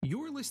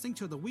listening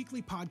to the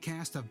weekly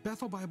podcast of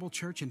Bethel Bible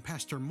Church and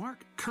Pastor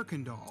Mark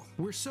Kirkendall.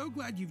 We're so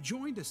glad you've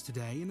joined us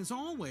today, and as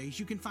always,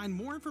 you can find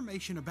more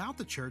information about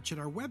the church at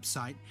our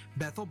website,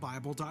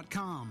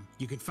 bethelbible.com.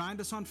 You can find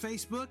us on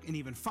Facebook and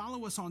even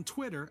follow us on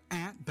Twitter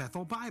at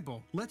Bethel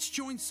Bible. Let's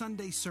join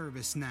Sunday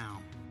service now.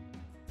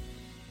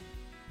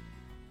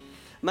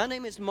 My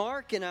name is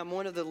Mark, and I'm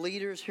one of the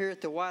leaders here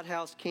at the White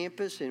House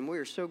campus, and we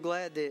are so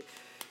glad that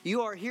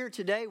you are here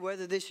today,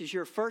 whether this is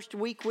your first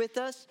week with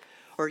us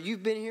or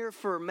you've been here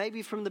for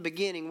maybe from the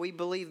beginning. We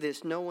believe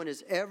this. No one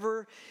is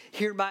ever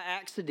here by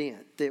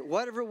accident. That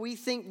whatever we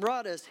think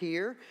brought us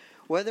here,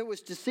 whether it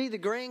was to see the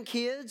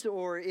grandkids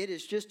or it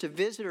is just to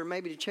visit or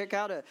maybe to check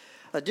out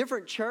a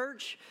different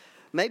church,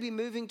 maybe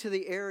moving to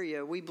the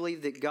area, we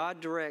believe that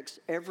God directs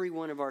every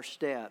one of our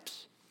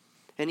steps.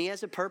 And He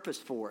has a purpose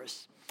for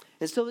us.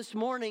 And so this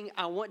morning,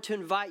 I want to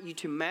invite you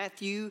to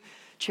Matthew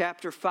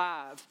chapter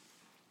 5.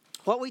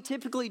 What we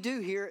typically do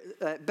here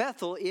at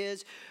Bethel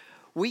is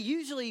we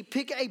usually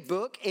pick a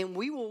book and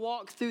we will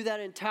walk through that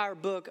entire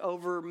book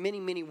over many,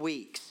 many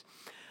weeks.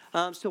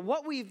 So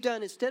what we've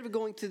done, instead of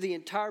going through the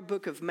entire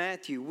book of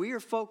Matthew, we are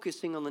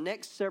focusing on the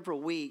next several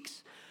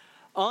weeks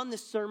on the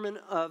Sermon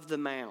of the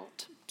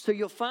Mount. So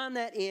you'll find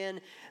that in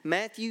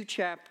Matthew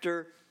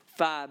chapter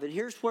 5. And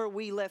here's where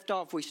we left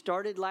off. We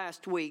started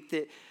last week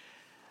that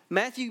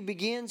Matthew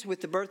begins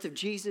with the birth of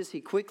Jesus. He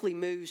quickly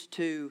moves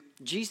to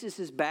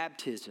Jesus'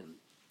 baptism.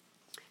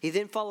 He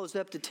then follows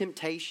up the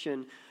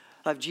temptation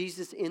of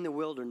Jesus in the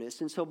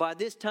wilderness. And so by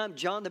this time,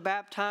 John the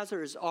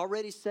Baptizer is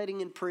already sitting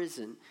in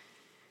prison.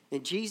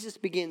 And Jesus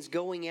begins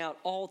going out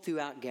all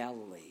throughout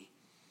Galilee.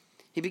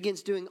 He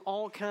begins doing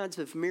all kinds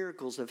of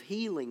miracles of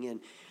healing and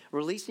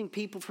releasing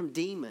people from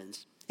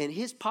demons. And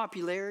his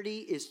popularity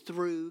is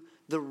through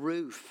the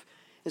roof.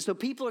 And so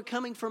people are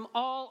coming from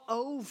all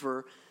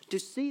over to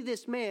see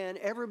this man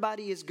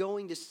everybody is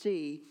going to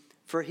see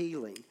for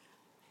healing.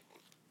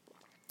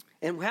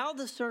 And how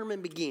the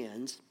sermon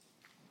begins,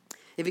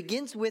 it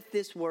begins with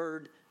this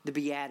word, the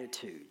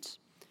Beatitudes.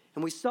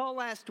 And we saw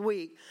last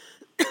week,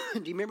 do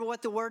you remember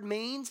what the word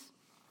means?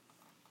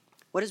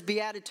 What does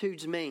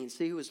Beatitudes mean?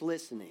 See who was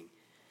listening.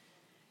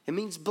 It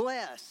means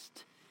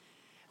blessed.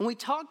 And we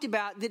talked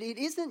about that it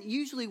isn't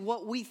usually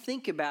what we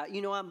think about.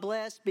 You know, I'm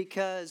blessed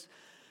because,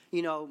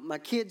 you know, my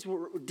kids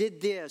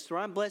did this, or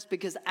I'm blessed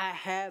because I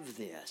have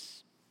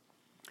this.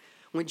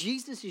 When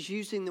Jesus is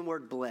using the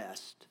word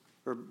blessed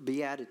or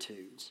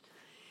Beatitudes,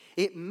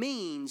 it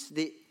means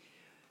that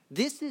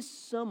this is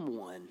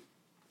someone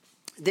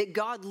that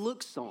God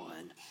looks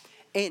on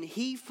and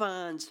He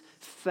finds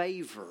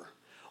favor.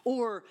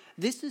 Or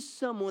this is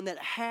someone that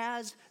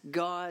has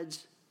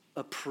God's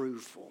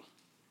approval.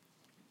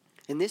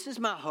 And this is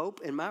my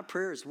hope and my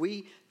prayer as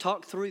we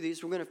talk through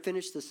these. We're going to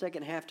finish the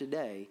second half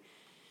today.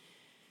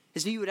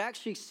 Is that you would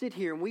actually sit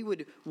here and we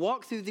would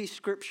walk through these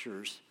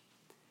scriptures.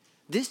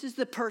 This is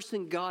the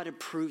person God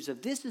approves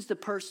of. This is the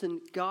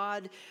person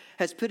God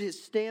has put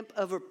His stamp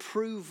of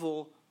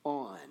approval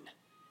on.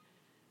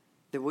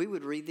 That we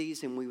would read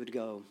these and we would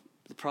go,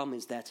 the problem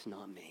is that's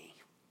not me.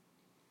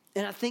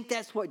 And I think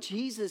that's what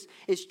Jesus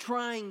is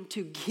trying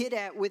to get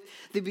at with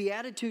the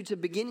Beatitudes of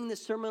beginning the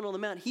Sermon on the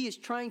Mount. He is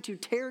trying to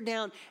tear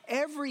down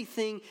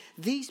everything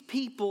these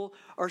people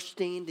are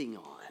standing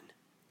on.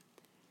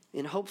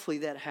 And hopefully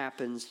that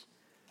happens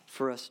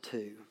for us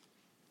too.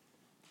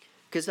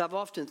 Because I've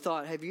often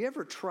thought, have you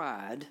ever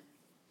tried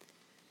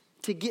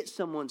to get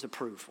someone's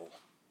approval?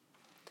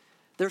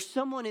 There's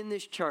someone in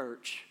this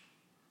church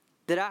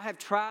that I have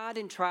tried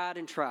and tried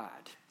and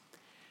tried.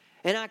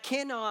 And I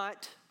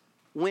cannot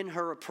win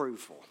her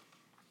approval.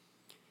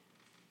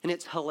 And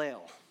it's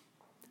Hillel.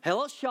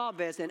 Hillel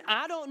Chavez. And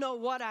I don't know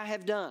what I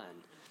have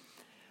done.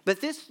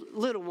 But this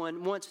little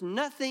one wants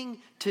nothing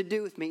to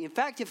do with me. In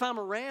fact, if I'm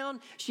around,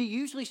 she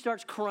usually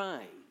starts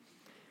crying.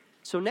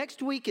 So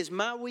next week is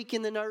my week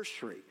in the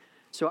nursery.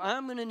 So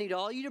I'm going to need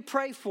all you to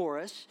pray for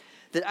us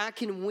that I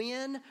can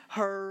win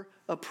her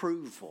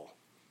approval.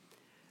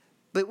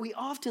 But we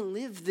often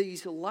live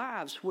these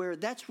lives where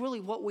that's really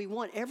what we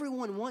want.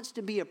 Everyone wants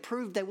to be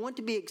approved. They want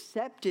to be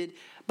accepted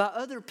by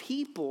other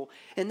people.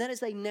 And that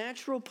is a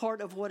natural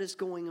part of what is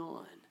going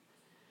on.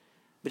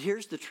 But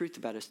here's the truth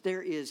about us.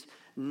 There is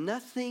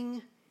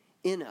nothing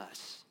in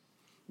us.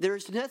 There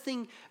is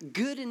nothing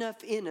good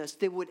enough in us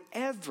that would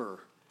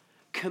ever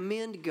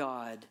commend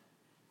God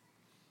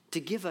to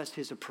give us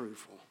His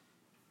approval.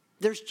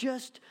 There's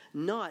just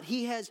not.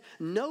 He has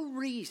no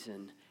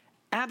reason,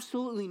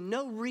 absolutely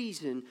no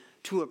reason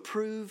to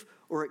approve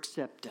or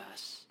accept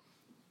us.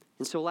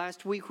 And so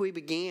last week we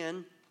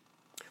began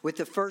with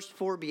the first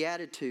four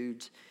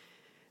Beatitudes.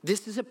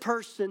 This is a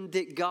person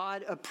that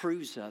God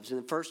approves of.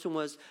 And the first one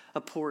was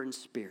a poor in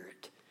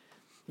spirit.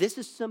 This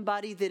is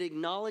somebody that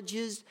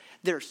acknowledges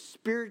their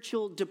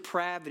spiritual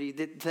depravity,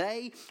 that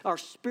they are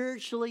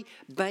spiritually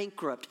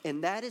bankrupt,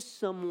 and that is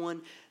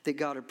someone that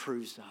God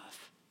approves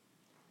of.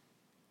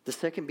 The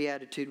second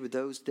beatitude were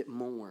those that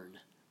mourn.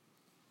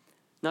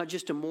 Not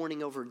just a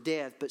mourning over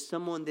death, but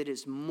someone that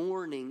is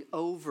mourning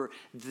over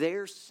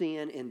their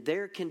sin and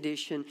their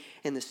condition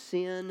and the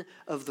sin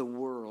of the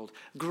world.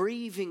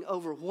 Grieving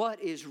over what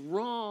is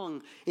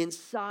wrong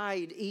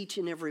inside each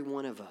and every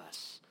one of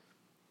us.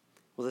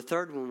 Well, the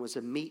third one was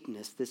a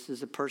meekness. This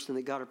is a person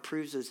that God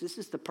approves of. This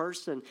is the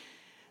person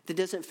that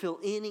doesn't feel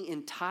any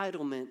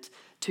entitlement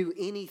to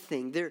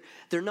anything.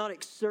 They're not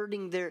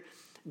exerting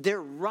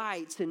their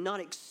rights and not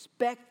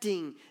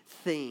expecting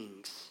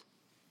things.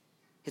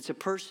 It's a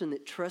person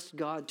that trusts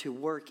God to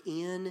work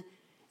in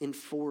and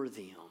for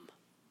them.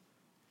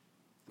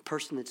 A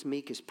person that's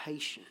meek is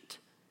patient.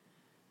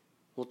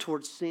 Well,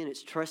 towards sin,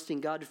 it's trusting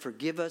God to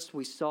forgive us.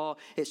 We saw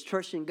it's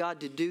trusting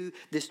God to do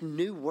this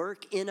new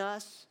work in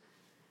us.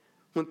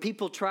 When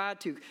people try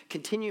to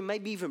continue,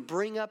 maybe even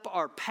bring up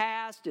our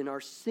past and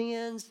our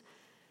sins,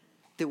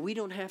 that we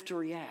don't have to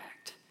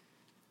react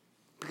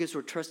because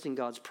we're trusting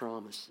God's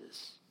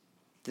promises.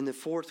 Then the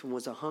fourth one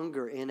was a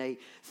hunger and a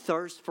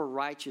thirst for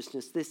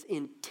righteousness, this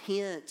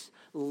intense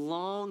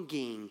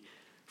longing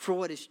for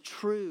what is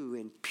true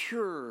and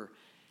pure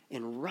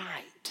and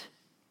right.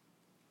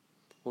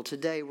 Well,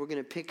 today we're going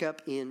to pick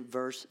up in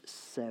verse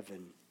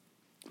 7.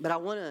 But I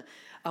want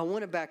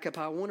to back up.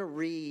 I want to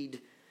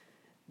read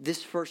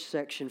this first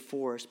section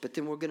for us, but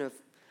then we're going to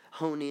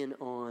hone in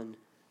on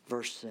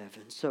verse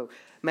 7. So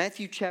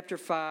Matthew chapter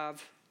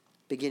 5,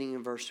 beginning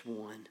in verse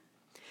 1.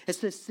 It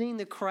says, seeing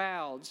the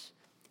crowds,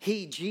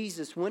 he,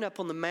 Jesus, went up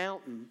on the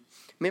mountain,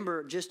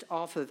 remember, just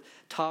off of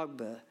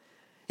Togba,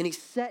 and he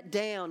sat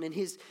down, and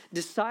his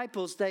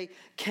disciples, they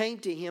came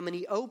to him, and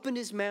he opened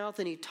his mouth,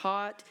 and he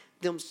taught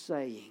them,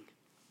 saying,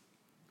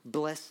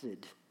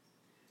 blessed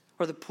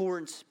are the poor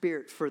in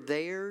spirit, for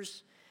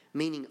theirs,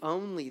 meaning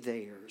only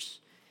theirs,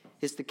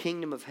 is the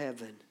kingdom of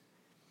heaven.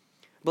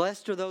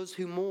 Blessed are those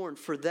who mourn,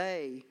 for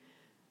they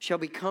shall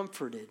be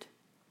comforted.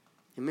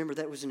 And remember,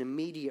 that was an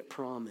immediate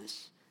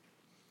promise.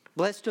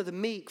 Blessed are the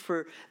meek,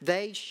 for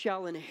they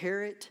shall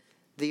inherit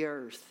the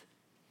earth.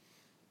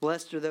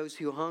 Blessed are those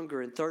who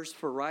hunger and thirst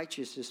for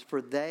righteousness,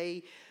 for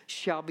they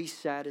shall be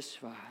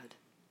satisfied.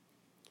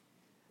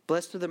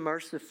 Blessed are the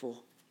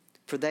merciful,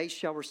 for they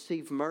shall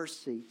receive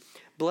mercy.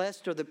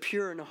 Blessed are the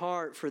pure in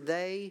heart, for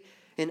they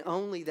and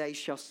only they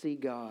shall see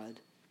God.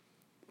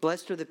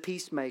 Blessed are the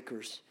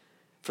peacemakers,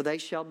 for they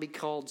shall be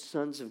called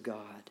sons of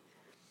God.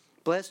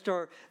 Blessed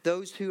are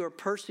those who are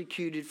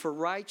persecuted for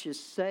righteous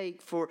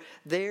sake, for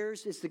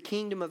theirs is the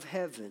kingdom of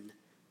heaven.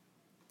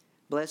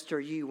 Blessed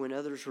are you when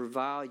others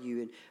revile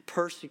you and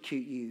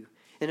persecute you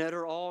and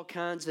utter all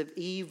kinds of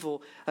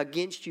evil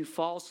against you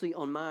falsely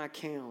on my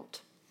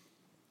account.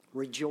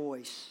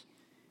 Rejoice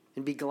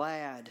and be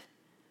glad,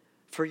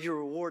 for your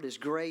reward is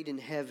great in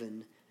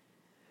heaven,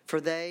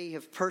 for they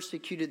have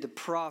persecuted the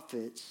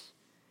prophets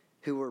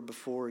who were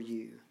before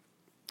you.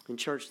 And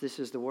church, this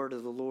is the word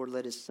of the Lord.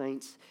 Let his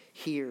saints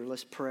hear.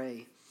 Let's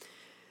pray.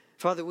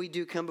 Father, we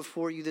do come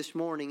before you this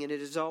morning, and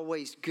it is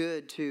always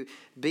good to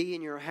be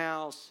in your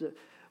house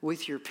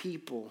with your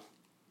people.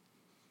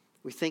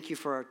 We thank you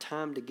for our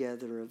time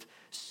together of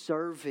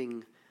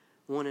serving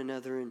one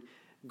another and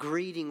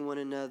greeting one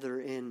another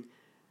and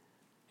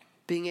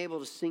being able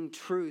to sing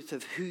truth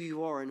of who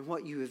you are and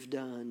what you have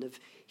done, of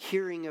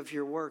hearing of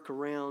your work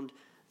around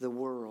the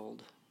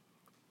world.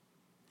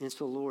 And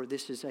so, Lord,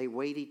 this is a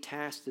weighty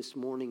task this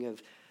morning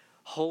of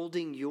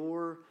holding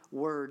your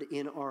word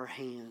in our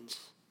hands,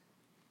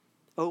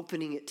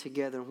 opening it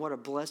together, and what a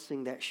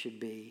blessing that should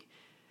be.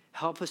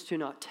 Help us to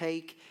not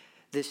take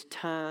this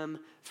time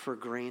for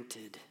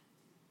granted.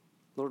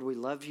 Lord, we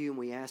love you, and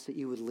we ask that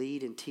you would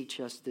lead and teach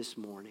us this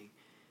morning.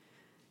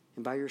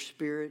 And by your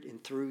Spirit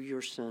and through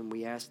your Son,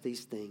 we ask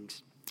these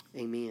things.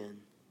 Amen.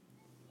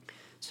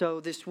 So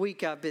this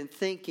week I've been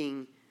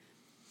thinking,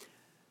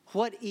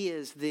 what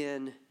is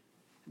then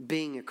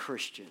being a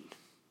Christian?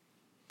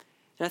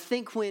 And I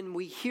think when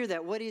we hear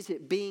that, what is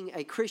it being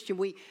a Christian?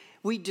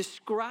 We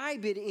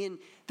describe it in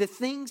the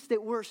things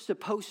that we're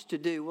supposed to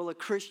do. Well, a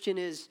Christian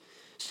is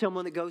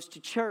someone that goes to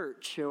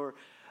church, or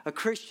a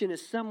Christian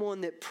is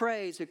someone that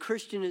prays. A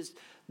Christian is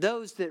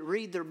those that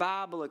read their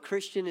Bible. A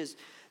Christian is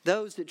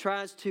those that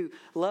tries to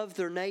love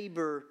their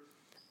neighbor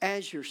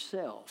as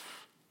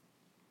yourself.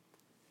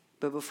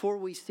 But before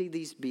we see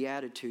these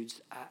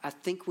Beatitudes, I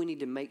think we need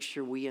to make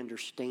sure we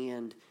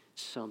understand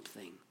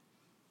something.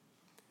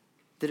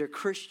 That a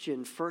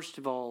Christian, first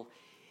of all,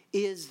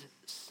 is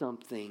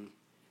something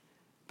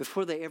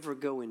before they ever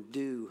go and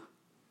do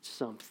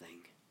something.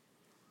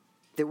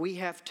 That we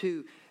have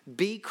to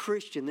be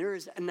Christian. There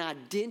is an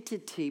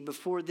identity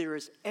before there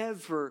is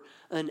ever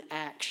an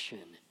action.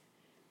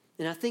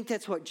 And I think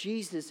that's what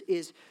Jesus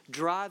is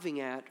driving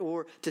at.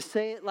 Or to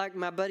say it like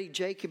my buddy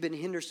Jacob in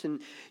Henderson,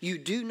 you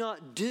do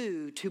not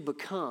do to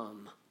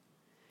become.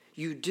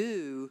 You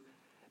do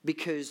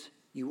because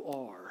you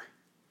are.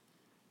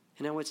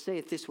 And I would say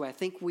it this way. I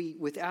think we,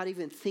 without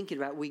even thinking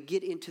about it, we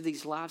get into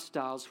these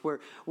lifestyles where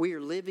we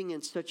are living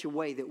in such a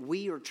way that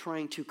we are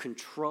trying to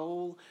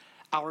control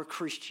our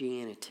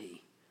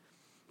Christianity.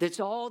 That's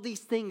all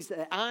these things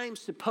that I'm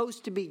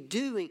supposed to be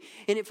doing.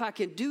 And if I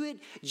can do it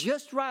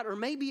just right or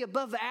maybe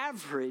above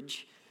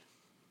average,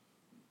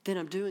 then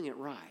I'm doing it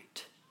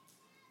right.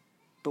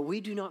 But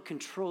we do not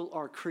control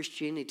our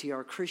Christianity.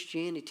 Our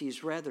Christianity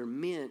is rather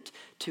meant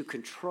to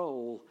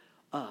control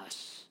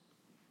us.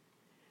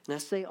 And I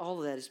say all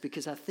of that is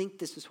because I think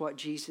this is what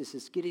Jesus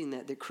is getting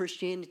at, that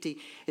Christianity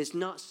is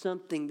not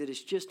something that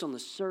is just on the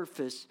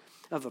surface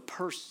of a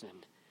person.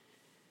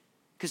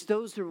 Because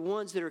those are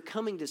ones that are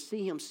coming to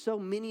see him. So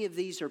many of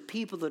these are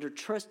people that are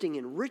trusting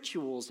in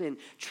rituals and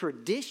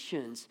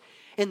traditions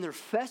and their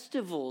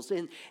festivals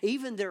and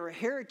even their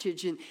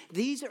heritage. And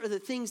these are the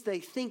things they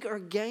think are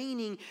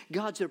gaining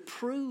God's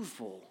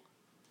approval.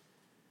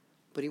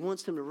 But he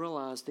wants them to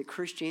realize that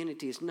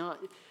Christianity is not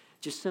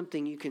just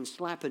something you can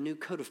slap a new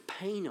coat of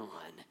paint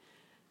on.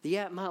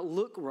 Yeah, it might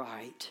look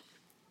right,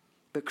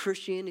 but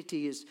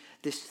Christianity is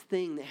this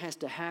thing that has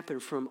to happen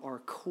from our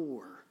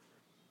core.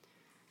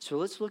 So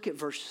let's look at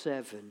verse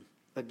 7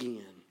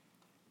 again.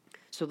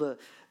 So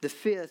the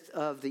fifth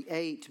of the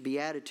 8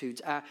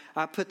 Beatitudes,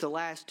 I put the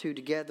last 2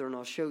 together and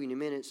I'll show you in a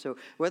minute. So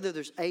whether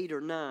there's 8 or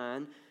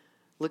 9,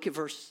 look at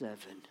verse 7.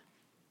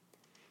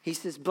 He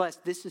says,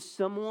 blessed. This is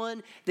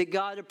someone that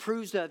God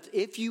approves of.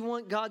 If you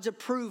want God's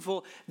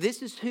approval,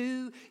 this is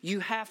who you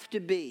have to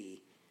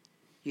be.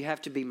 You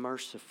have to be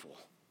merciful,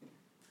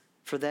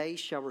 for they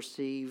shall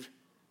receive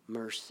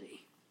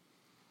mercy.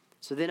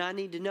 So then I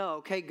need to know,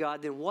 okay,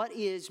 God, then what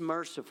is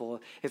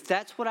merciful? If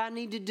that's what I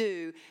need to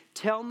do,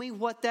 tell me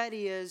what that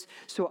is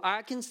so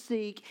I can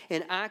seek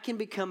and I can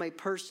become a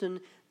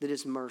person that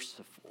is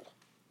merciful.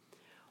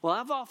 Well,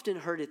 I've often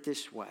heard it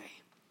this way.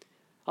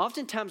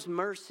 Oftentimes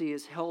mercy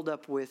is held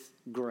up with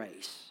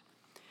grace.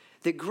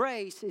 That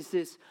grace is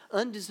this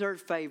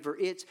undeserved favor.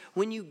 It's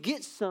when you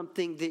get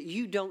something that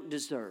you don't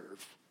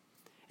deserve.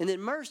 And then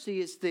mercy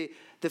is the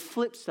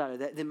flip side of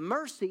that. Then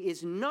mercy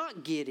is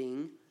not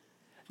getting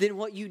than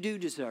what you do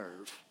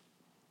deserve.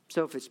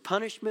 So if it's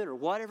punishment or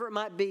whatever it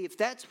might be, if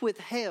that's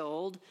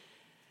withheld,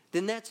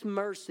 then that's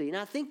mercy. And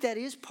I think that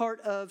is part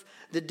of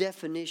the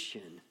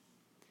definition.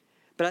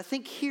 But I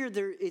think here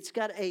it's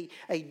got a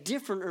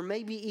different or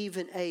maybe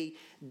even a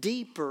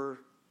deeper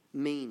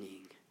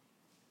meaning.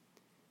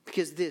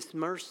 Because this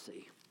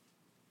mercy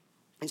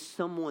is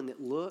someone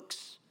that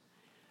looks,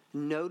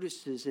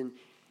 notices,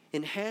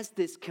 and has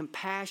this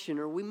compassion,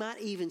 or we might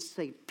even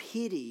say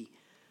pity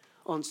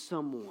on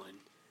someone.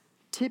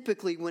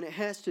 Typically when it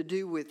has to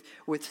do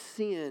with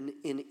sin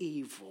and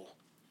evil.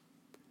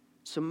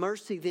 So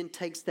mercy then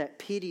takes that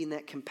pity and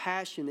that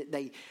compassion that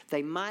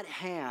they might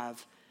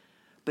have,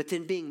 but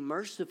then being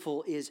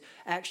merciful is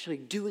actually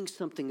doing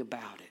something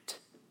about it.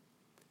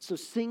 So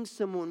seeing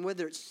someone,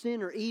 whether it's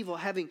sin or evil,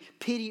 having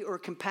pity or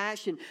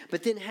compassion,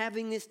 but then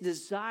having this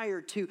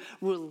desire to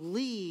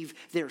relieve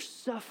their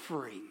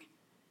suffering.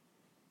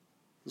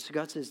 And so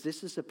God says,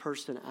 this is a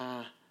person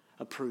I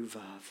approve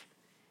of.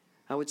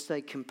 I would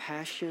say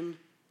compassion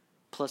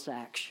plus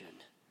action.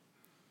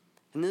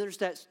 And then there's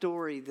that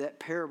story, that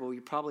parable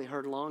you probably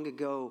heard long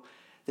ago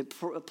that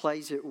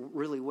plays it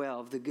really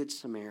well, of the Good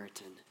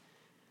Samaritan.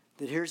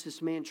 That here's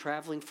this man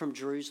traveling from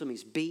Jerusalem.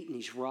 He's beaten,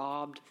 he's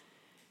robbed.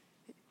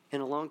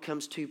 And along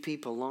comes 2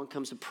 people. Along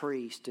comes a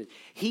priest. And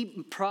he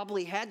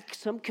probably had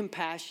some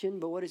compassion,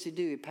 but what does he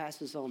do? He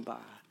passes on by.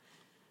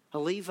 A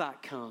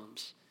Levite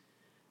comes.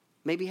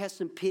 Maybe has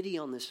some pity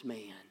on this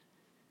man,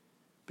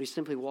 but he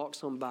simply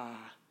walks on by.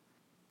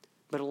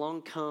 But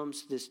along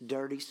comes this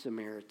dirty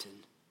Samaritan.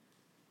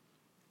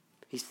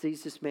 He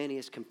sees this man. He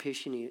has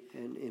compassion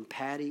and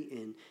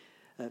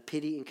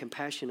pity and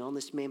compassion on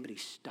this man, but he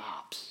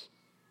stops.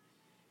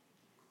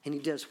 And he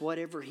does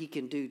whatever he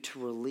can do to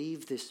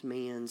relieve this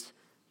man's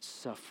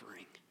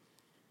suffering.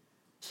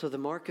 So the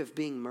mark of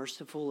being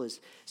merciful is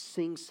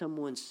seeing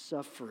someone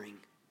suffering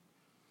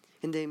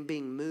and then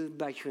being moved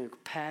by your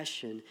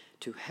compassion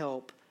to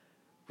help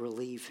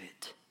relieve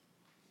it.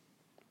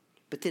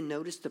 But then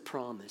notice the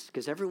promise,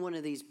 because every one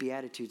of these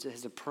Beatitudes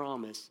has a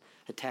promise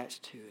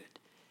attached to it.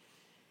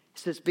 It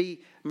says,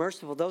 be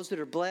merciful. Those that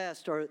are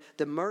blessed are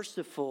the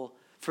merciful,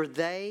 for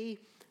they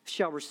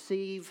shall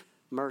receive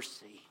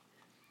mercy.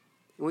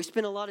 And we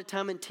spend a lot of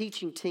time in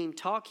teaching team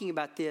talking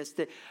about this,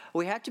 that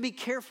we have to be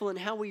careful in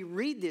how we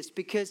read this,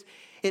 because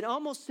it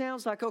almost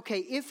sounds like, okay,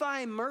 if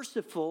I am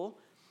merciful,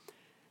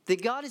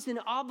 that God isn't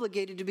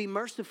obligated to be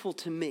merciful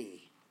to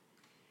me.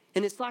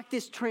 And it's like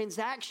this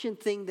transaction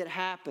thing that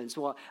happens.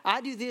 Well,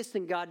 I do this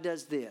and God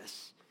does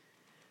this.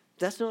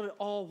 That's not at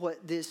all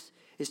what this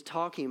is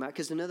talking about,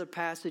 because another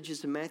passage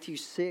is in Matthew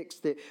 6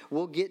 that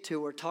we'll get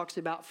to where it talks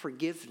about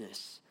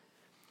forgiveness.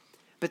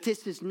 But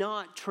this is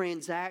not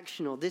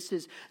transactional. This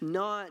is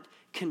not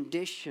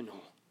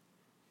conditional.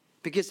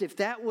 Because if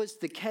that was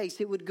the case,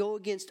 it would go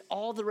against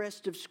all the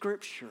rest of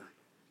Scripture.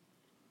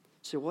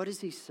 So what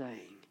is he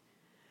saying?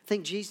 I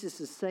think Jesus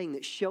is saying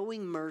that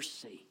showing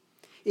mercy,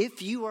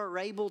 if you are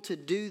able to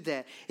do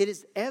that, it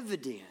is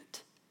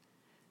evident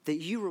that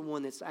you are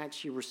one that's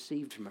actually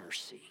received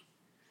mercy.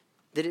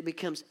 That it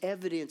becomes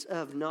evidence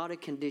of, not a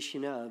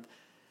condition of.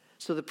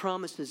 So the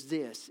promise is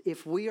this: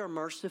 if we are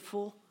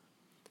merciful,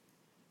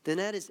 then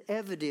that is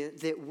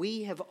evident that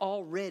we have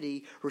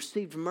already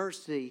received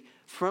mercy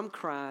from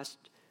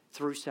Christ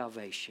through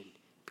salvation.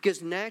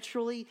 Because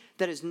naturally,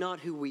 that is not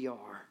who we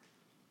are.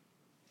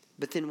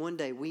 But then one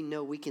day we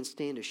know we can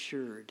stand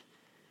assured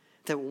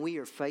that when we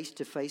are face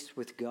to face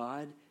with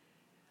God,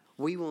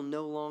 we will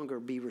no longer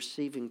be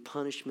receiving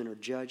punishment or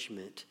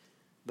judgment,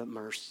 but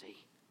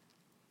mercy.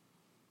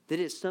 That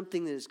is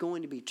something that is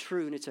going to be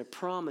true, and it's a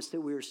promise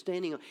that we are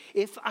standing on.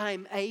 If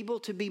I'm able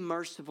to be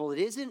merciful, it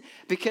isn't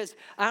because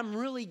I'm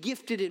really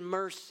gifted in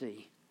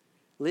mercy.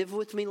 Live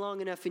with me long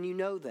enough and you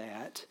know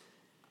that.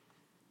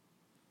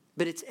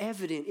 But it's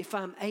evident, if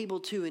I'm able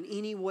to in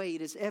any way,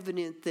 it is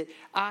evident that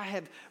I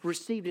have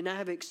received and I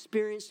have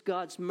experienced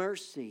God's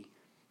mercy.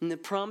 And the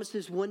promise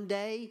is one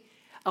day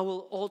I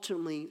will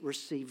ultimately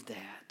receive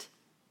that.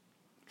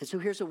 And so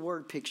here's a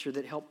word picture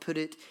that helped put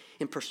it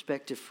in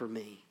perspective for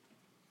me.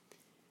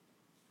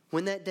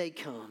 When that day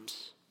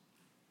comes,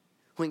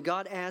 when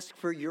God asks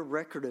for your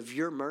record of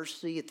your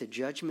mercy at the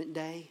judgment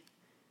day,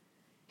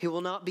 He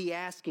will not be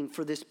asking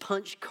for this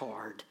punch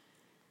card.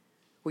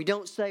 We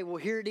don't say, well,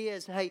 here it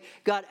is. Hey,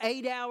 got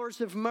 8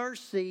 hours of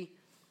mercy.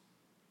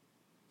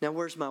 Now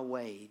where's my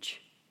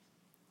wage?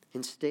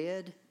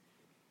 Instead,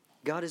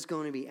 God is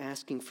going to be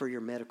asking for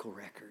your medical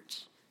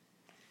records.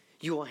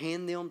 You will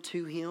hand them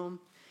to Him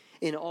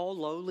in all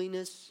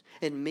lowliness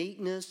and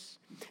meekness.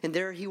 And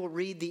there He will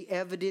read the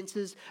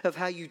evidences of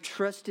how you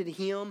trusted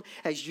Him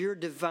as your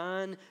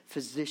divine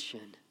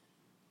physician.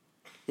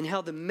 And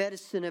how the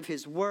medicine of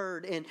His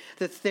Word and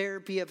the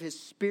therapy of His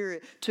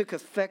Spirit took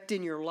effect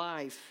in your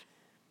life.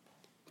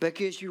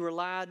 Because you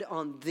relied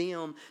on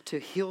them to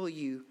heal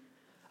you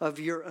of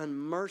your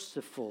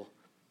unmerciful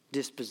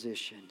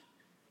disposition.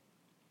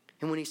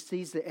 And when He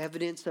sees the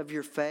evidence of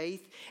your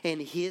faith and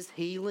His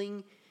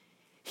healing,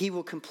 He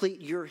will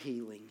complete your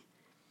healing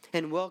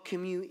and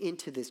welcome you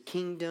into this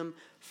kingdom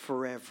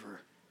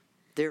forever.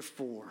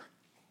 Therefore,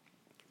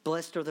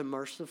 blessed are the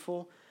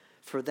merciful,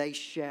 for they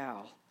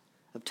shall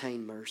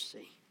obtain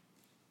mercy.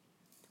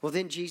 Well,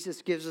 then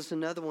Jesus gives us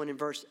another one in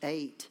verse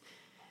 8.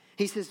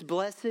 He says,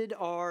 blessed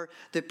are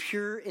the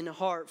pure in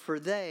heart, for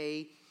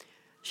they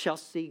shall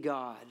see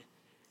God.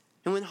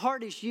 And when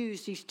heart is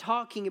used, He's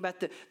talking about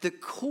the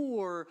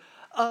core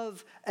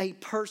of a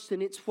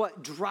person. It's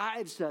what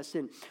drives us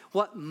and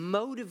what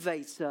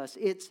motivates us.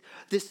 It's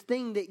this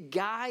thing that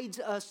guides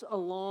us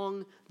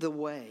along the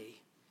way.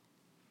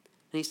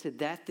 And He said,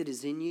 that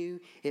is in you,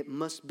 it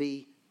must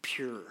be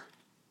pure.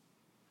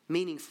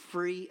 Meaning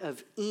free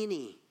of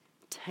any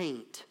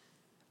taint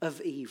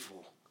of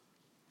evil.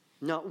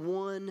 Not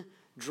one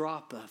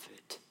drop of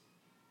it.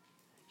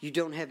 You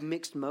don't have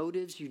mixed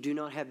motives. You do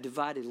not have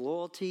divided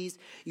loyalties.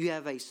 You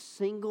have a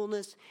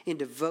singleness in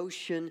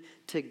devotion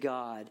to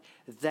God.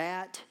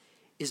 That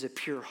is a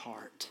pure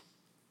heart.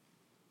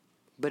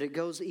 But it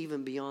goes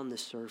even beyond the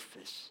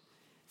surface.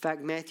 In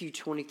fact, Matthew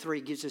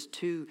 23 gives us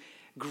two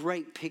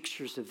great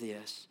pictures of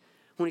this.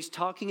 When He's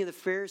talking to the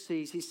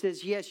Pharisees, He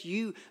says, yes,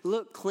 you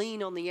look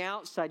clean on the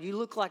outside. You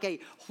look like a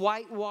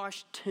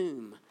whitewashed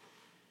tomb.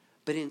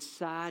 But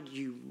inside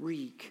you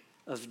reek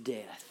of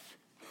death.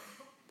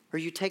 Or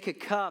you take a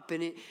cup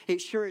and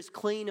it sure is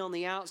clean on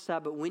the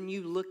outside, but when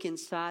you look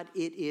inside,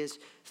 it is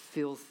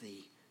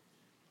filthy.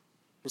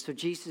 And so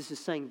Jesus is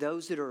saying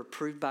those that are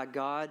approved by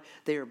God,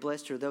 they are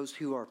blessed, are those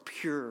who are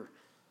pure.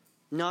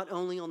 Not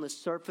only on the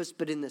surface,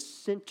 but in the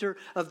center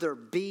of their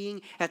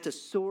being, at the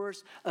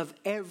source of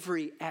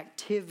every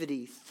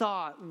activity,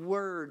 thought,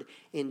 word,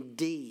 and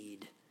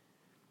deed.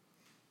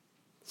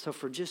 So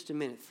for just a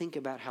minute, think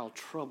about how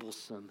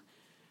troublesome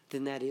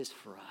then that is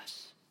for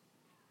us.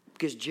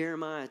 Because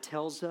Jeremiah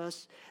tells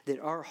us that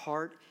our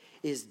heart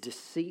is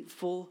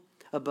deceitful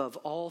above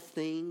all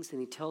things, and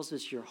he tells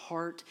us your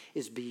heart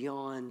is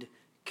beyond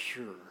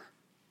cure.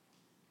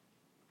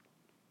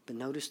 But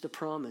notice the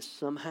promise,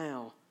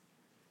 somehow,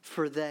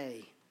 for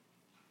they,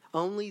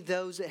 only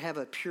those that have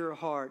a pure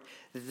heart,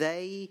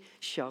 they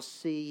shall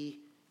see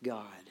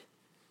God.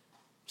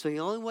 So the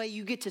only way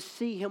you get to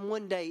see Him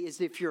one day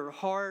is if your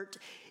heart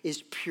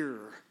is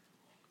pure.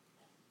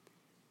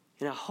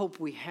 And I hope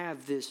we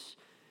have this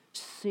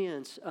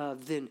sense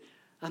of then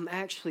I'm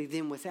actually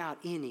then without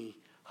any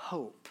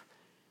hope.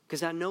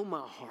 Because I know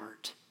my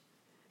heart.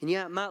 And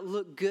yeah, it might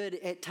look good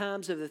at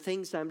times of the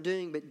things I'm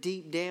doing, but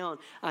deep down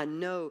I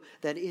know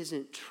that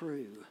isn't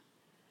true.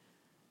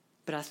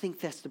 But I think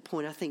that's the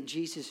point. I think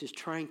Jesus is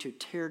trying to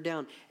tear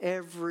down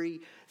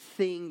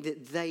everything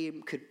that they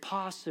could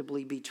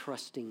possibly be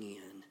trusting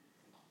in.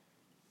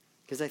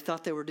 Because they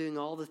thought they were doing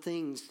all the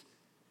things.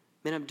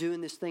 Man, I'm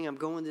doing this thing. I'm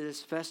going to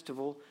this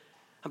festival.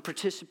 I'm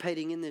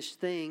participating in this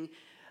thing.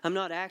 I'm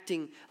not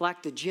acting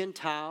like the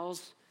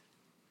Gentiles.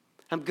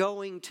 I'm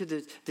going to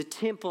the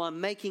temple. I'm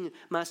making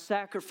my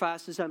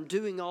sacrifices. I'm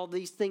doing all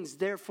these things.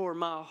 Therefore,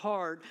 my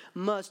heart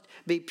must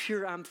be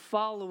pure. I'm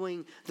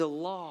following the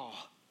law.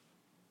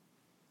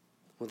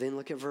 Well, then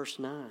look at verse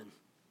 9.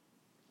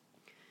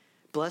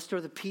 Blessed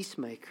are the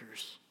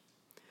peacemakers,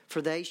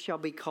 for they shall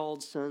be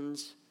called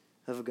sons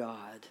of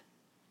God.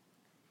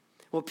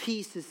 Well,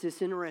 peace is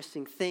this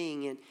interesting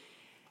thing,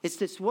 It's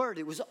this word.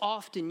 It was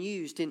often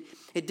used, and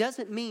it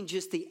doesn't mean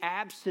just the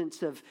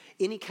absence of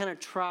any kind of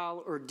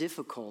trial or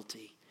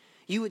difficulty.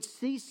 You would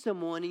see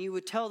someone and you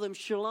would tell them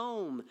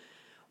shalom,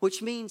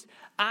 which means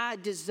I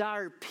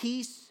desire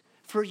peace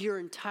for your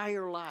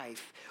entire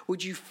life.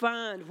 Would you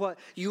find what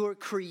you are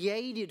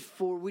created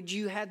for? Would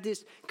you have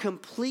this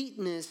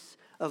completeness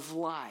of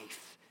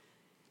life?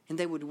 And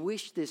they would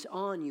wish this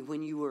on you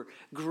when you were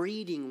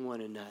greeting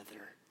one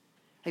another.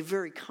 A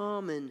very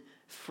common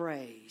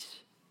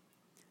phrase.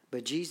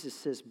 But Jesus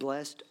says,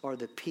 blessed are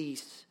the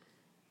peacemakers.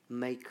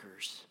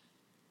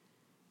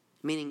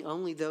 Meaning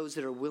only those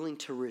that are willing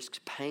to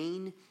risk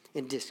pain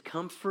and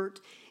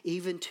discomfort,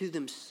 even to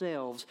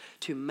themselves,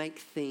 to make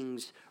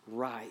things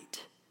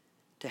right,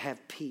 to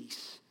have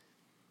peace.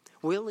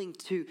 Willing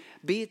to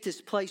be at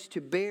this place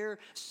to bear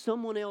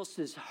someone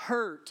else's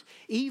hurt,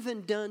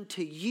 even done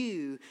to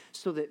you,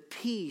 so that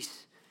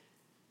peace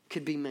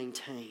could be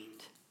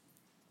maintained.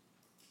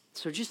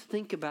 So just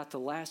think about the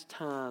last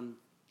time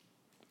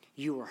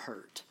you were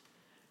hurt.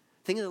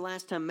 Think of the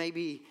last time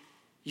maybe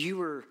you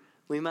were,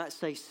 we might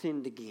say,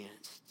 sinned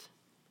against.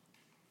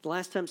 The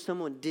last time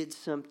someone did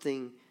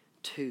something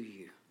to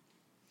you.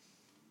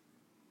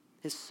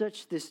 It's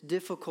such this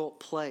difficult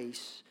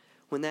place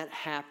when that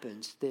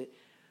happens that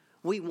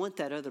we want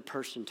that other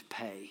person to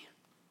pay.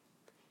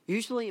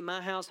 Usually in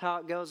my house, how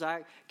it goes,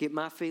 I get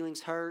my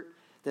feelings hurt,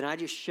 then I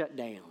just shut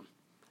down.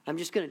 I'm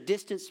just going to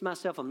distance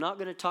myself. I'm not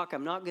going to talk.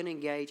 I'm not going to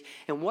engage.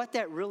 And what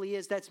that really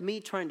is, that's me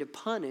trying to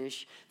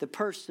punish the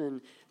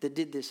person that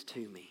did this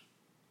to me.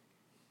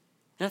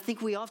 And I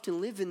think we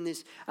often live in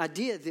this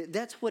idea that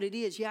that's what it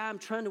is. Yeah, I'm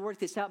trying to work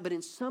this out, but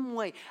in some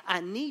way, I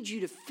need you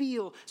to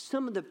feel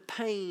some of the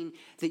pain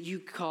that you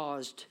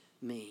caused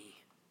me.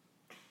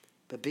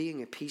 But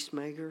being a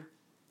peacemaker,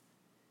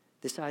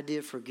 this idea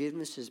of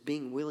forgiveness is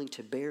being willing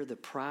to bear the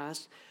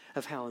price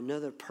of how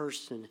another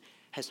person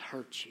has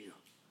hurt you.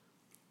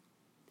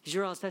 You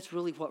realize that's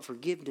really what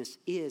forgiveness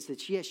is.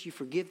 That yes, you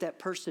forgive that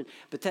person,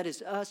 but that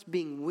is us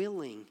being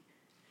willing,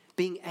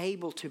 being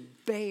able to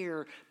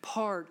bear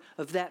part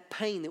of that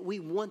pain that we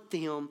want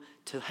them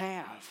to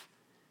have.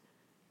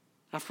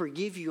 I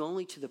forgive you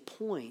only to the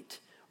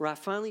point where I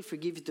finally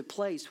forgive you to the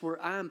place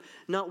where I'm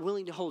not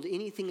willing to hold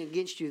anything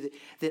against you,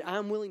 that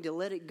I'm willing to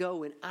let it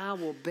go and I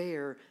will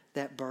bear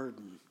that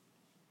burden.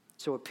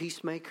 So a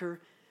peacemaker,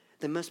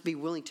 they must be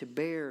willing to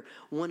bear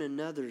one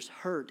another's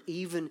hurt,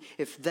 even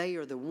if they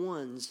are the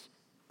ones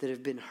that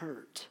have been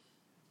hurt.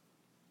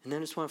 And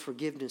that is why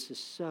forgiveness is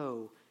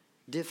so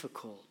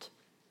difficult.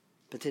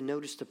 But then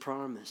notice the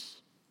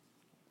promise.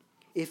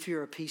 If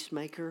you're a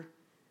peacemaker,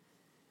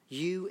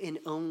 you and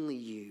only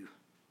you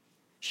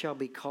shall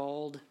be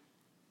called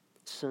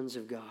sons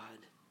of God.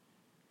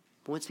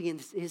 Once again,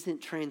 this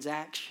isn't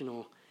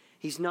transactional.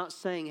 He's not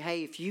saying,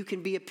 hey, if you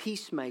can be a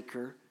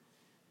peacemaker,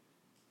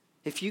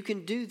 if you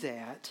can do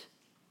that,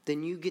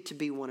 then you get to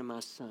be one of my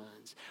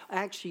sons.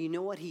 Actually, you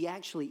know what? He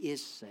actually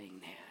is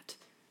saying that.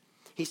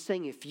 He's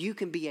saying if you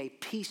can be a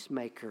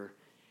peacemaker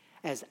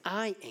as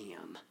I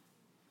am,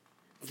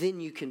 then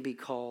you can be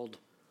called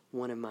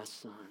one of my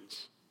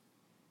sons.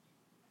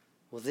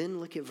 Well, then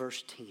look at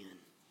verse 10.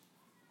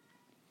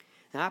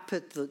 Now, I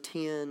put the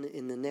 10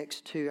 in the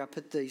next two. I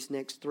put these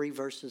next three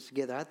verses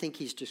together. I think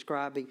he's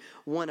describing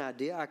one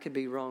idea. I could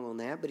be wrong on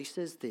that, but he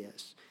says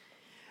this.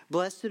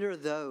 Blessed are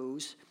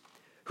those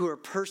who are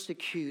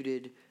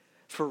persecuted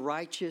for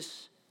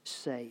righteous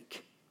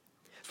sake,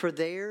 for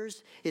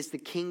theirs is the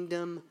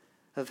kingdom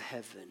of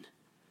heaven.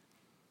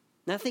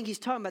 Now, I think he's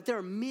talking about there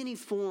are many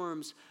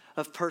forms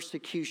of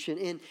persecution,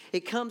 and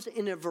it comes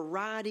in a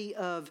variety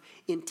of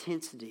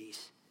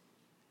intensities.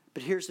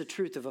 But here's the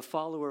truth of a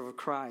follower of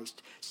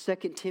Christ. 2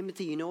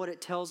 Timothy, you know what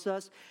it tells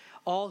us?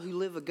 All who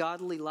live a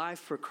godly life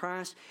for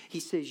Christ,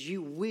 he says,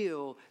 you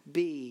will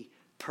be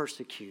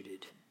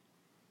persecuted.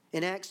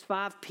 In Acts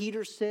 5,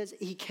 Peter says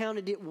he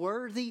counted it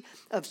worthy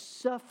of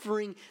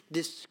suffering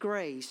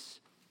disgrace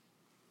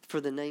for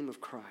the name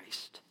of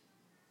Christ.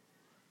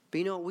 But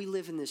you know, we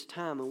live in this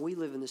time and we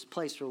live in this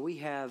place where we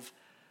have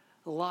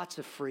lots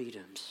of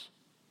freedoms.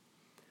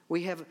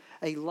 We have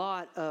a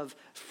lot of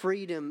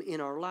freedom in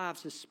our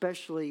lives,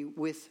 especially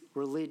with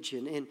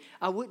religion. And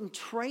I wouldn't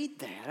trade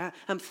that.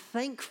 I'm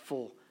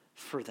thankful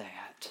for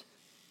that.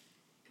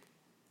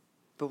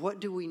 But what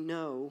do we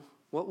know?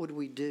 What would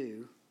we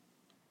do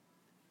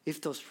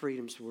if those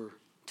freedoms were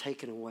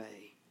taken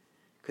away?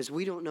 Because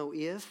we don't know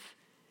if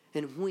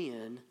and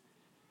when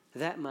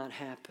that might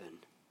happen.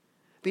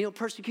 But you know,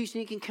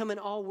 persecution, it can come in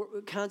all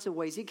kinds of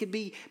ways. It could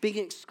be being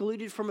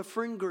excluded from a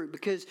friend group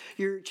because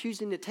you're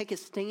choosing to take a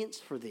stance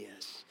for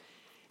this.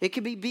 It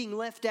could be being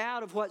left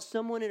out of what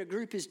someone in a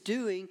group is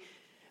doing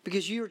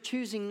because you're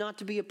choosing not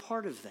to be a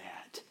part of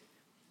that.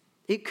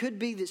 It could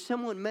be that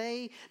someone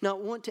may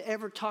not want to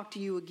ever talk to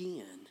you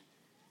again.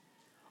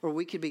 Or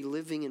we could be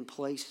living in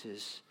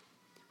places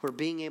where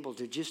being able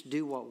to just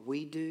do what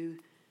we do,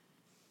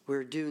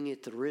 we're doing it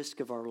at the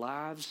risk of our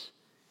lives,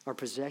 our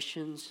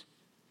possessions.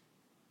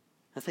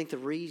 I think the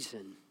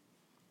reason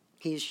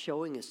he is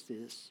showing us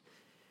this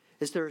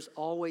is there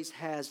always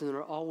has and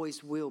there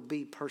always will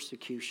be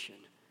persecution.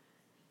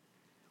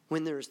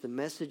 when there is the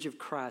message of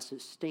Christ,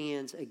 it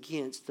stands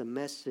against the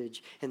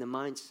message and the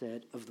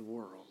mindset of the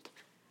world.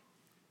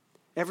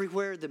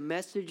 Everywhere the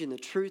message and the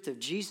truth of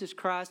Jesus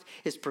Christ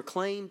is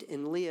proclaimed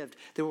and lived,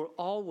 there will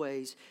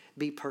always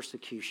be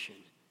persecution.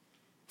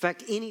 In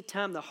fact,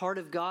 anytime the heart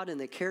of God and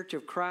the character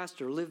of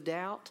Christ are lived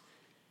out,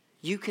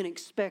 you can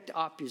expect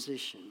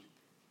opposition.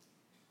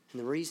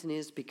 And the reason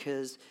is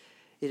because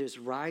it is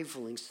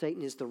rivaling.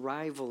 Satan is the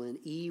rival, and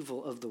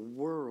evil of the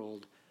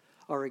world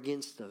are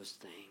against those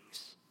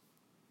things.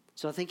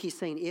 So I think he's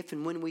saying if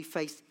and when we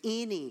face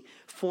any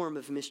form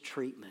of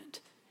mistreatment,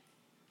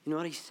 you know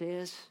what he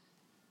says?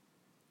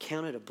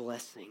 Count it a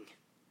blessing.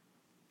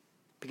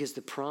 Because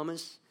the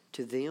promise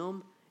to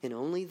them and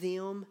only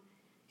them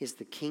is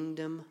the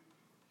kingdom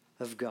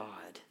of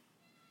God.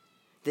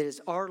 That as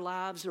our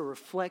lives are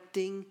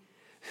reflecting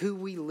who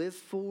we live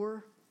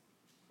for,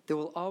 there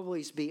will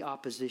always be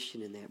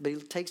opposition in that. But he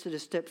takes it a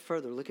step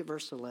further. Look at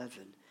verse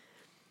 11.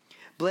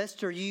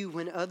 Blessed are you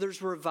when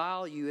others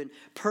revile you and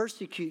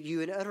persecute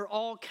you and utter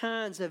all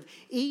kinds of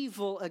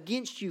evil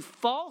against you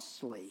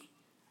falsely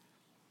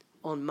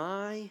on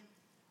my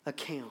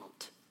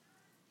account.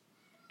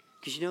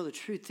 Because you know the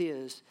truth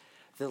is,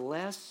 the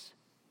less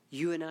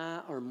you and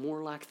I are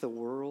more like the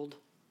world,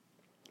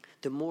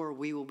 the more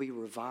we will be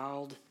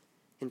reviled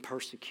and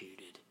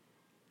persecuted.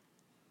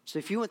 So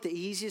if you want the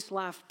easiest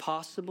life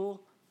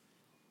possible,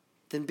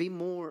 then be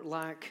more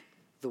like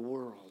the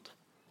world.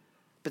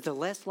 But the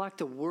less like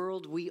the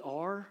world we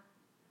are,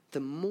 the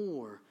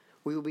more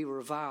we will be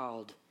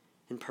reviled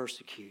and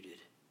persecuted.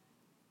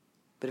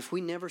 But if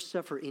we never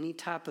suffer any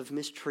type of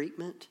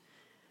mistreatment,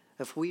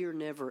 if we are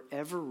never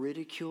ever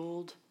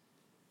ridiculed,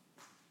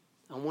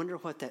 I wonder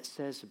what that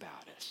says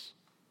about us.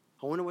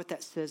 I wonder what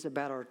that says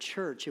about our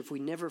church. If we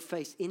never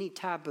face any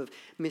type of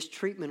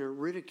mistreatment or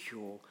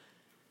ridicule,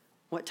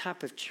 what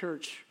type of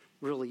church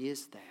really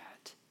is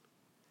that?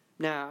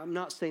 Now, I'm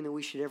not saying that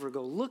we should ever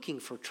go looking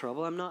for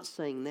trouble. I'm not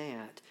saying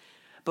that.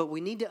 But we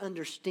need to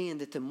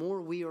understand that the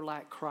more we are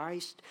like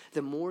Christ,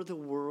 the more the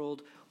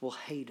world will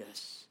hate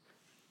us.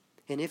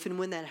 And if and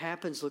when that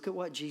happens, look at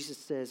what Jesus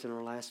says in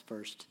our last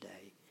verse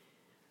today.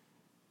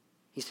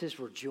 He says,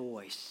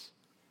 rejoice.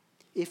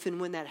 If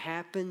and when that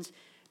happens,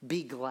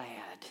 be glad.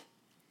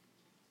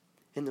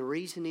 And the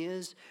reason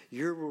is,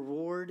 your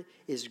reward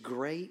is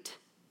great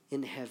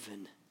in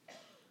heaven.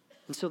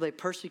 And so they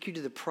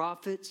persecuted the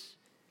prophets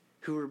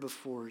who were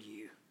before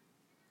you.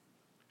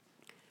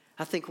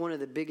 I think one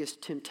of the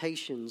biggest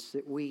temptations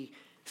that we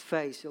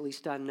face, at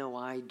least I know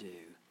I do,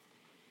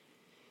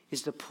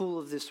 is the pull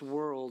of this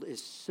world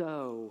is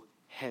so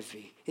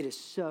heavy. It is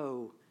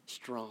so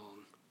strong.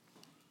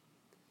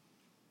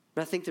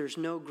 But I think there's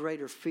no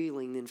greater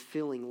feeling than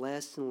feeling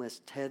less and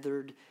less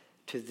tethered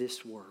to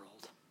this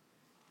world.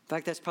 In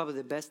fact, that's probably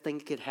the best thing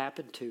that could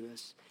happen to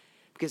us.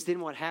 Because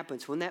then what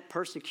happens? When that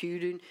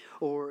persecuting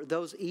or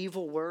those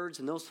evil words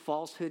and those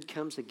falsehood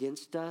comes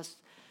against us,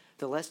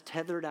 the less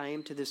tethered I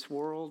am to this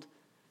world,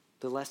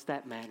 the less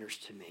that matters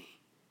to me.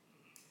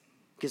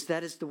 Because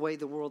that is the way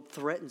the world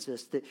threatens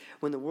us. That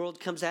when the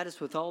world comes at us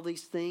with all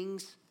these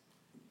things,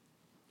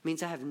 it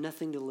means I have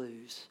nothing to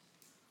lose.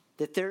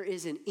 That there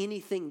isn't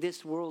anything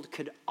this world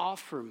could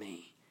offer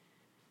me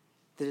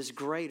that is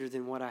greater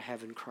than what I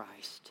have in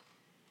Christ.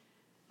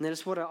 And that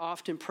is what I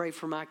often pray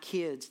for my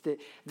kids, that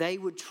they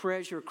would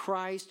treasure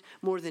Christ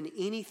more than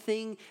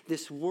anything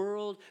this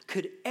world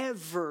could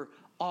ever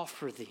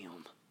offer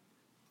them.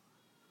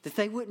 That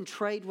they wouldn't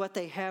trade what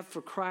they have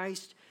for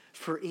Christ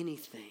for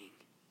anything.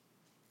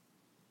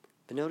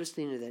 But notice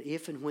the end of that.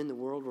 If and when the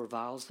world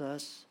reviles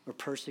us or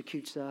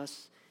persecutes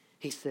us,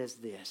 he says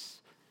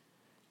this,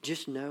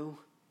 just know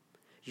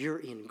you're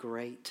in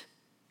great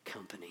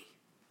company.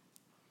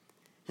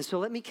 And so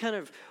let me kind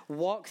of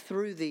walk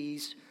through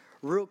these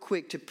real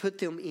quick to put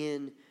them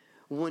in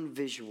one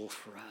visual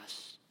for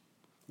us.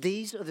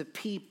 These are the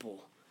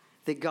people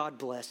that God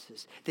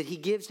blesses, that he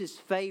gives his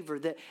favor,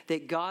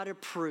 that God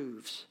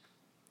approves,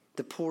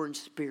 the poor in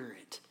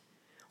spirit.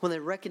 When they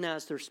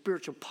recognize their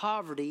spiritual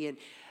poverty and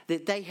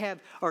that they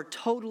are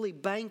totally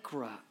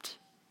bankrupt.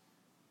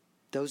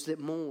 Those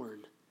that mourn.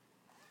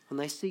 When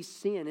they see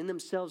sin in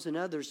themselves and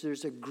others,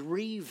 there's a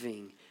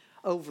grieving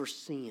over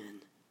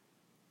sin.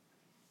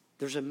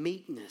 There's a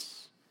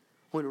meekness.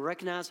 When we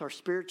recognize our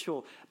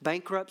spiritual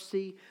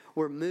bankruptcy,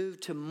 we're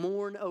moved to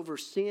mourn over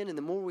sin. And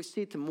the more we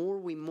see it, the more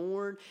we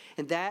mourn.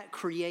 And that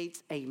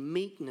creates a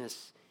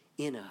meekness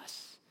in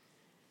us.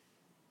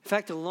 In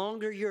fact, the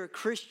longer you're a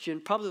Christian,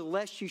 probably the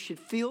less you should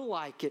feel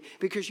like it,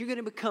 because you're going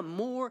to become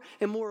more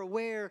and more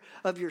aware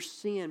of your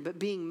sin. But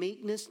being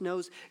meekness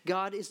knows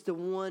God is the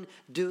one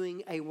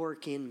doing a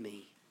work in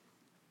me.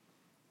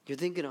 You're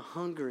then going to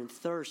hunger and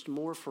thirst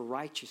more for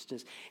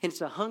righteousness. And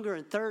it's a hunger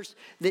and thirst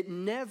that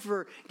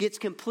never gets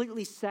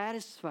completely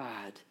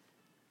satisfied.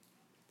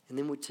 And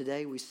then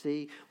today we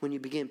see when you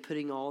begin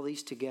putting all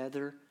these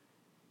together,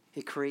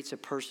 it creates a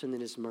person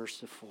that is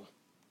merciful,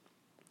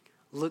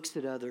 looks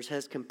at others,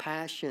 has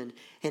compassion,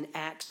 and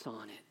acts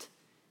on it.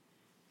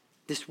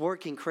 This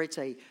working creates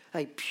a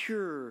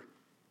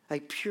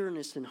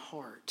pureness in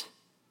heart.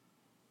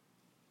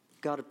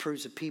 God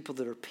approves of people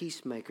that are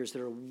peacemakers,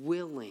 that are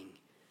willing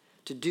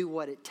to do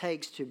what it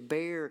takes to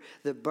bear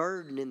the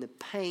burden and the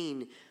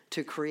pain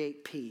to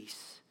create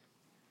peace.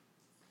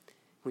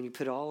 When you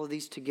put all of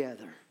these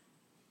together,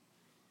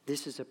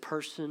 this is a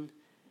person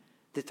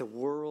that the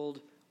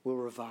world will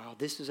revile.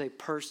 This is a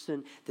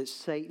person that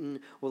Satan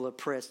will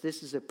oppress.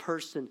 This is a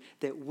person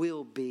that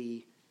will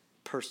be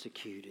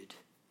persecuted.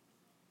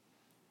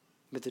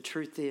 But the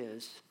truth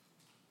is,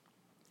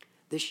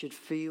 this should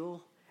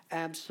feel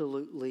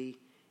absolutely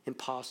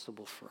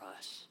impossible for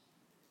us.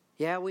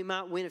 Yeah, we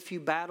might win a few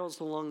battles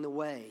along the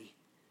way,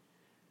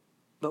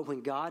 but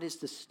when God is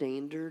the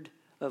standard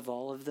of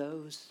all of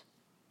those,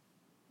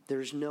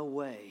 there's no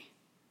way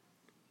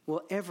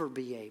we'll ever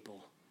be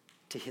able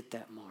to hit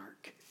that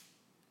mark.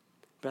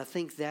 But I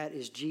think that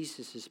is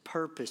Jesus'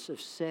 purpose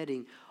of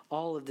setting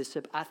all of this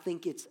up. I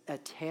think it's a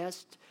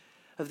test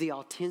of the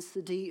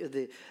authenticity, of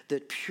the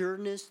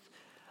pureness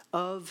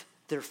of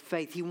their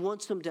faith. He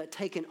wants them to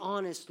take an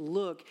honest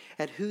look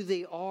at who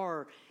they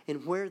are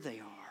and where they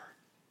are.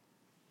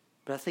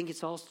 But I think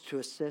it's also to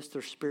assess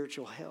their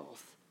spiritual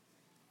health.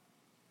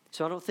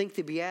 So I don't think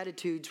the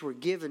Beatitudes were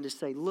given to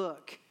say,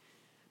 look,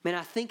 man,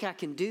 I think I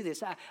can do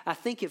this. I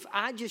think if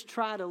I just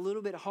tried a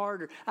little bit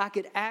harder, I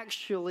could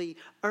actually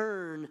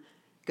earn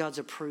God's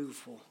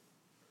approval.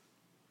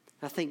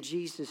 I think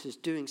Jesus is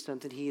doing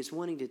something. He is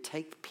wanting to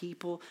take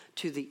people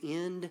to the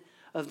end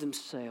of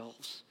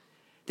themselves.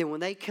 That when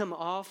they come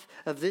off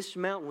of this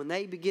mountain, when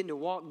they begin to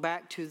walk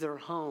back to their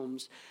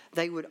homes,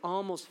 they would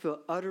almost feel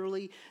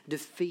utterly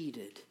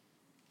defeated.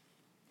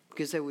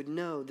 Because they would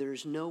know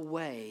there's no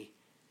way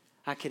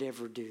I could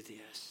ever do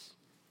this.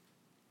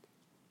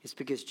 It's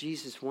because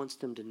Jesus wants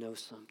them to know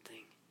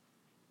something.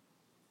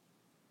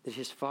 That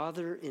his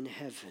Father in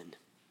heaven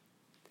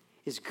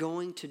is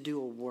going to do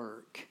a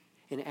work.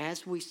 And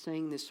as we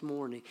sang this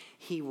morning,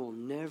 he will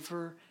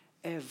never,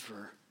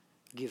 ever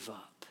give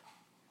up.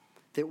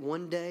 That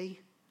one day,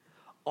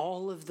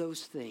 all of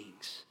those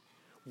things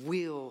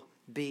will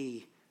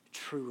be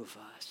true of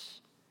us.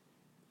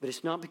 But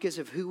it's not because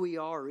of who we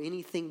are or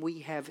anything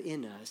we have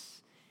in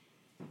us.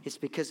 It's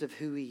because of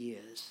who he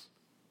is.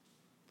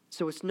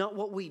 So it's not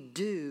what we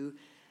do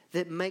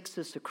that makes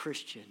us a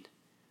Christian.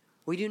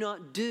 We do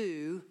not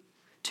do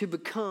to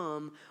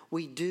become,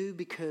 we do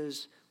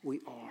because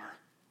we are.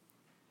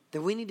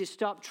 That we need to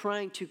stop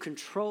trying to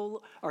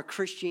control our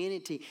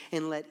Christianity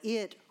and let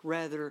it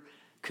rather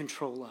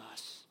control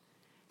us.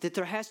 That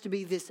there has to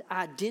be this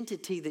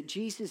identity that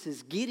Jesus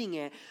is getting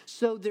at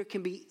so there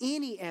can be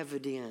any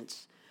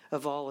evidence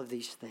of all of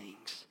these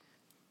things.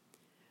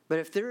 But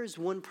if there is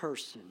one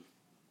person,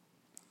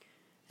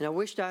 and I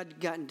wished I'd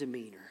gotten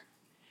demeanor,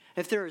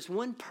 if there is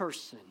one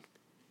person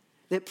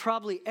that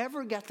probably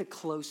ever got the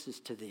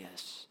closest to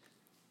this,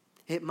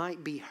 it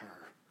might be her.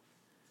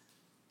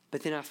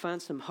 But then I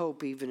find some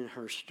hope even in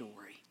her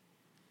story.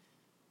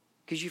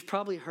 Because you've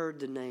probably heard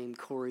the name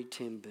Corrie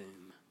ten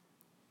Boom.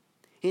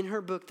 In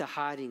her book, The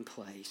Hiding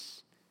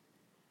Place,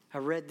 I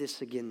read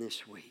this again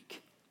this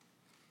week.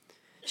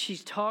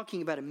 She's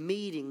talking about a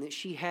meeting that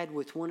she had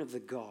with one of the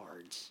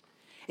guards.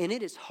 And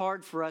it is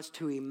hard for us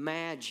to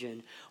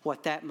imagine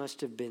what that must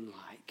have been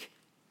like.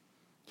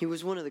 He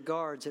was one of the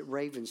guards at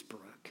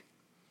Ravensbrück,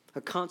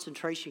 a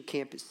concentration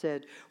camp, it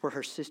said, where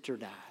her sister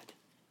died.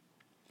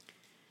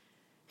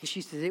 And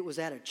she said, it was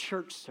at a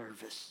church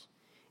service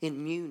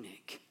in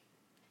Munich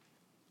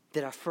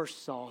that I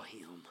first saw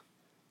him.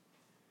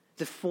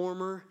 The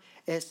former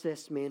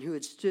SS man who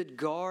had stood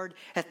guard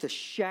at the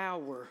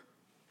shower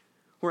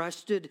where I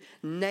stood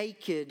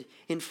naked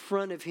in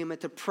front of him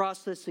at the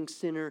processing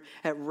center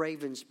at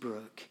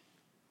Ravensbrück.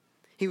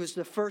 He was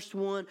the first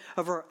one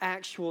of our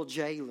actual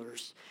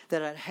jailers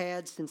that I'd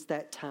had since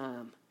that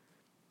time.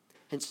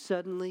 And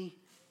suddenly,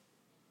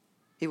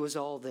 it was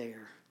all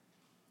there.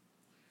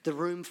 The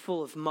room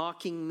full of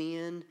mocking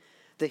men,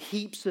 the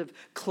heaps of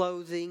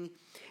clothing,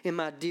 and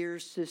my dear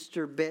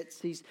sister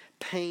Betsy's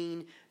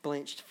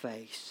pain-blanched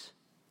face.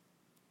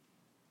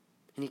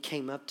 And he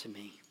came up to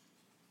me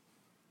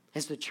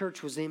as the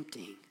church was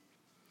emptying,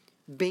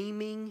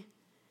 beaming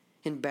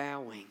and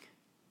bowing.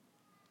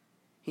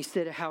 He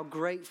said how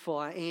grateful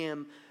I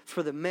am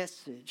for the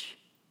message,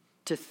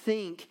 to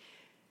think,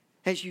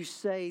 as you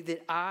say,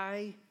 that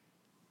I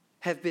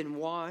have been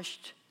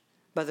washed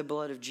by the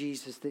blood of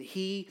Jesus, that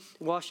he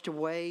washed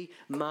away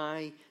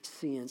my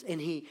sins.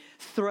 And he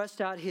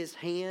thrust out his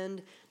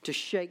hand to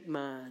shake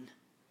mine.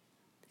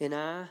 And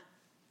I,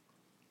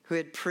 who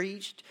had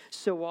preached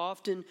so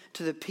often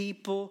to the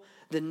people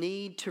the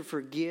need to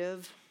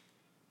forgive,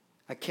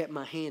 I kept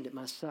my hand at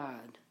my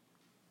side.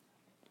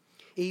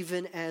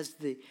 Even as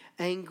the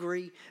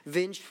angry,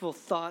 vengeful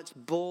thoughts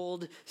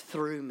boiled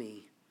through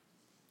me,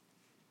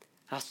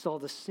 I saw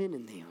the sin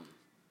in them.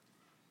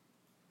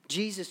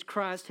 Jesus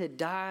Christ had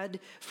died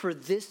for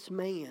this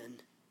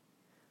man.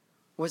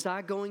 Was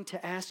I going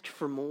to ask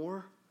for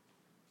more?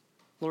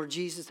 Lord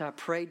Jesus, I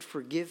prayed,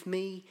 forgive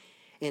me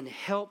and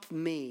help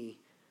me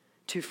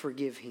to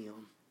forgive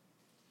him.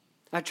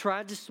 I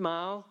tried to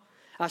smile.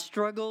 I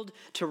struggled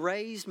to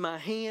raise my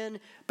hand,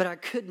 but I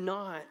could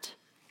not.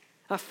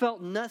 I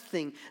felt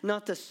nothing,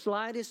 not the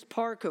slightest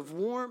spark of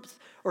warmth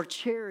or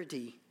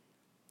charity.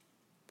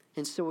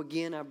 And so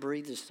again, I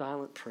breathed a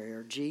silent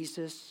prayer.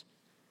 Jesus,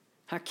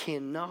 I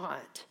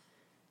cannot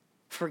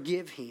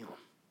forgive him.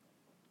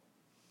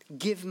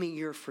 Give me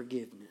your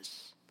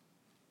forgiveness.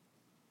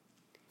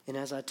 And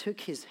as I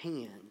took his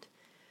hand,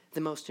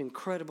 the most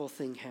incredible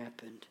thing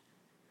happened.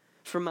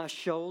 From my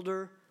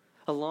shoulder,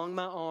 along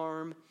my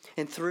arm,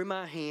 and through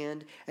my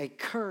hand, a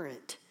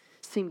current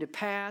seemed to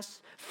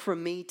pass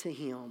from me to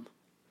him,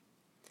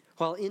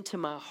 while into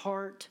my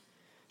heart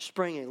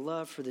sprang a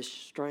love for this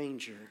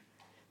stranger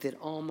that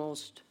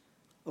almost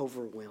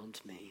overwhelmed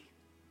me.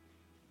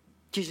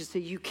 Jesus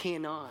said, you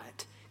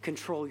cannot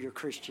control your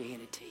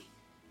Christianity,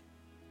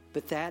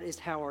 but that is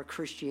how our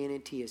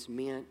Christianity is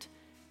meant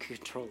to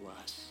control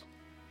us.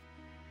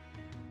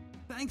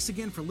 Thanks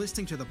again for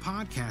listening to the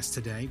podcast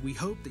today. We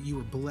hope that you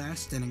were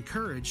blessed and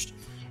encouraged.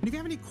 And if you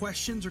have any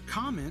questions or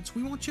comments,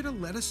 we want you to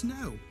let us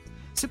know.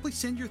 Simply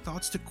send your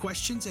thoughts to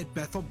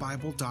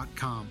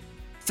questions@bethelbible.com.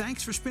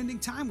 Thanks for spending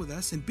time with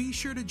us, and be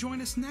sure to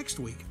join us next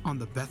week on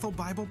the Bethel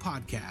Bible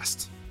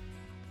Podcast.